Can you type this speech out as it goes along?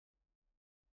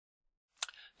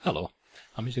Hello,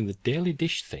 I'm using the Daily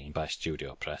Dish theme by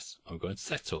StudioPress. I'm going to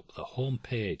set up the home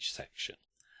page section.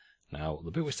 Now,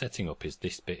 the bit we're setting up is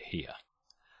this bit here.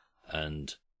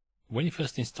 And when you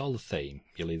first install the theme,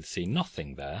 you'll either see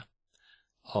nothing there,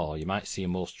 or you might see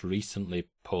most recently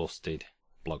posted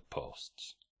blog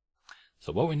posts.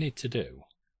 So what we need to do,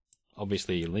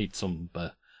 obviously you'll need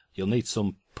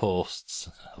some posts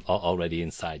already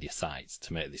inside your sites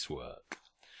to make this work.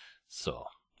 So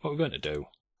what we're going to do,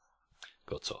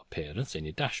 go to Appearance in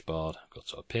your dashboard, go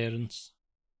to Appearance,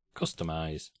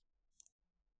 Customize,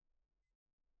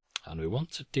 and we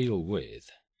want to deal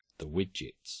with the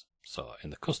widgets. So in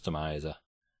the Customizer,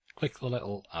 click the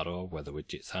little arrow where the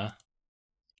widgets are,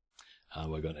 and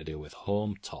we're going to deal with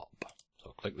Home Top.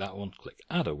 So click that one, click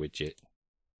Add a Widget,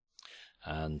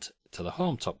 and to the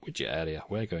Home Top widget area,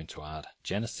 we're going to add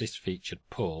Genesis Featured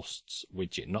Posts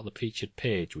widget, not the Featured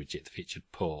Page widget, the Featured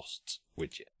Posts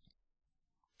widget.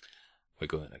 We're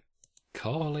going to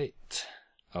call it,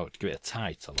 to give it a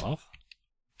title of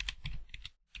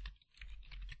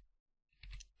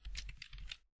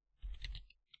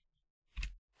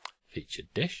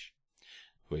Featured Dish.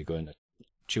 We're going to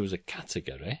choose a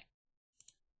category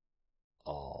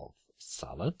of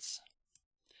salads.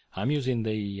 I'm using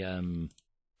the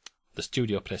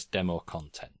StudioPress demo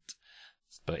content,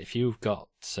 but if you've got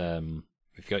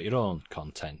your own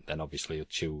content, then obviously you'll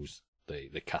choose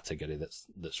the category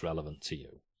that's relevant to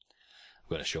you. I'm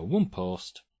going to show one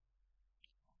post.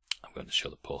 I'm going to show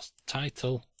the post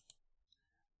title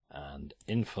and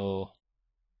info.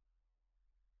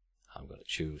 I'm going to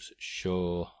choose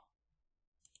show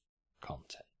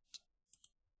content,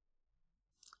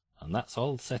 and that's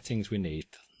all the settings we need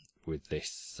with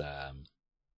this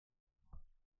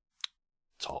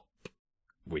top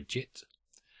widget.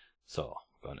 So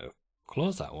we're going to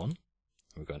close that one.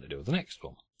 We're going to do the next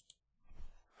one,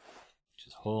 which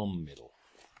is home middle.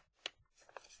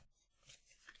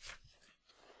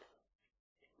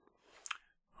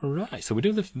 Right, so we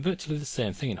do virtually the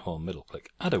same thing in home middle.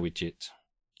 Click Add a Widget.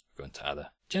 We're going to add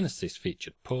a Genesis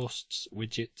Featured Posts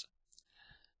widget.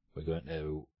 We're going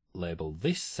to label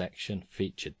this section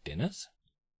Featured Dinners.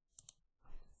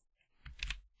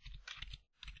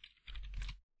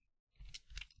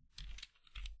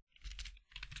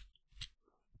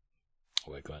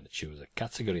 We're going to choose a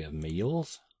category of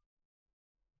meals.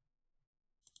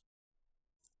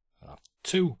 I have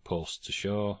two posts to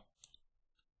show.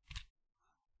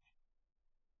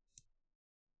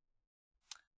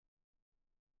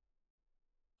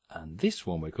 And this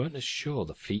one we're going to show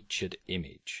the featured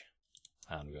image.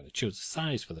 And we're going to choose the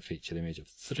size for the featured image of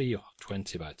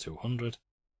 320 by 200.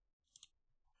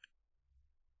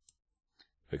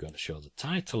 We're going to show the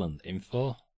title and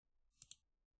info.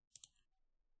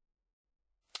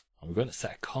 And we're going to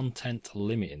set a content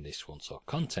limit in this one. So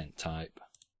content type,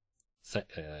 set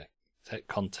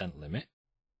content limit,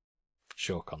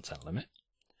 show content limit.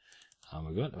 And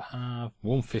we're going to have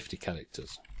 150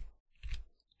 characters.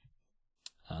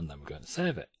 And then we're going to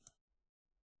save it.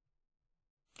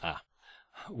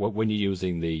 When you're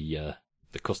using the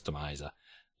customizer,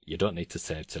 you don't need to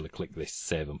save till you click this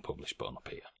Save and Publish button up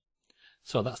here.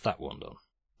 So that's that one done.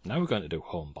 Now we're going to do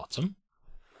Home Bottom.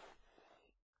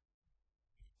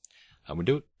 And we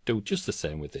do just the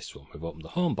same with this one. We've opened the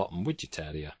Home Bottom widget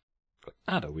area, click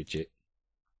Add a Widget,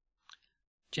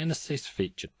 Genesis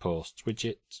Featured Posts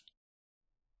widget.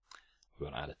 We're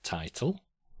going to add a title,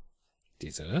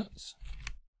 Desserts.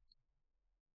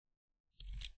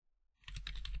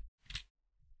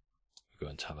 We're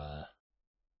going to have a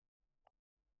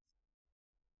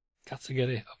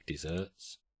category of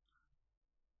desserts.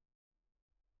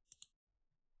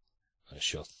 I'm going to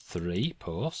show 3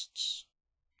 posts.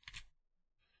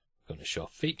 I'm going to show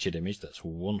featured image that's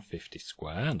 150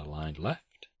 square and aligned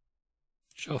left.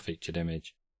 Show featured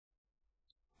image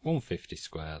 150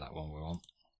 square, that one we want,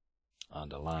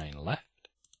 and align left.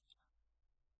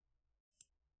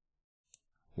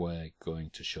 We're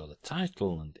going to show the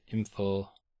title and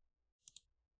info.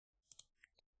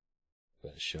 We're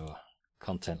going to show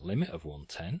content limit of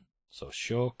 110. So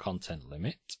show content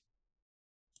limit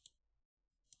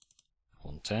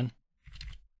 110.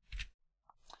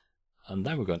 And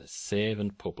then we're going to save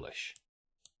and publish.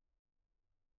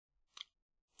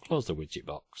 Close the widget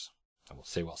box and we'll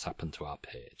see what's happened to our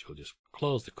page. We'll just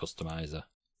close the customizer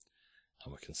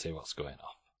and we can see what's going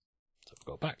on. So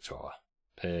we'll go back to our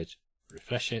page,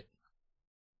 refresh it,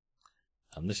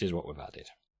 and this is what we've added.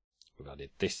 We've added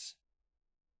this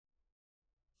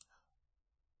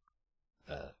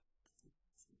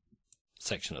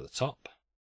section at the top.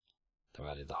 Then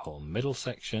we added the home middle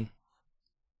section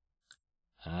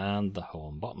and the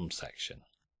home bottom section.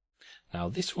 Now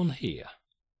this one here,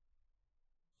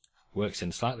 works in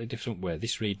a slightly different way.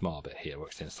 This read more bit here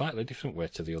works in a slightly different way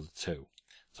to the other two.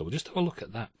 So we'll just have a look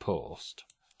at that post.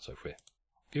 So if we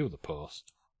view the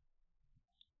post,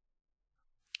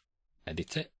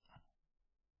 edit it,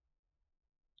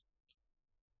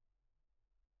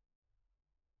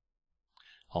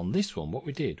 on this one what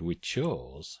we did, we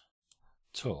chose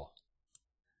to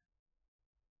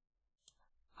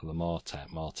have a more tag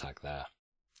there.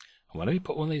 And whenever you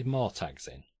put one of these more tags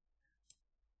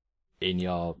in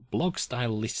your blog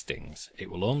style listings, it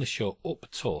will only show up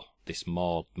to this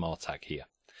more tag here.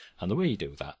 And the way you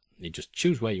do that, you just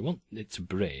choose where you want it to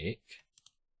break,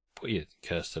 put your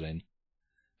cursor in,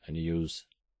 and you use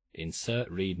insert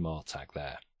read more tag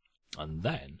there. And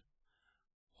then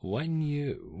when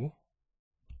you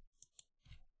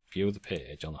view the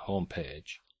page on the home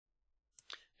page,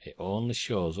 it only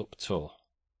shows up to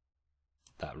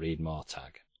that read more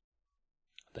tag.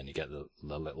 Then you get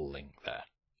the little link there.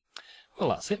 Well,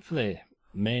 that's it for the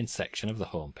main section of the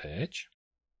home page.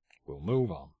 We'll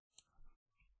move on.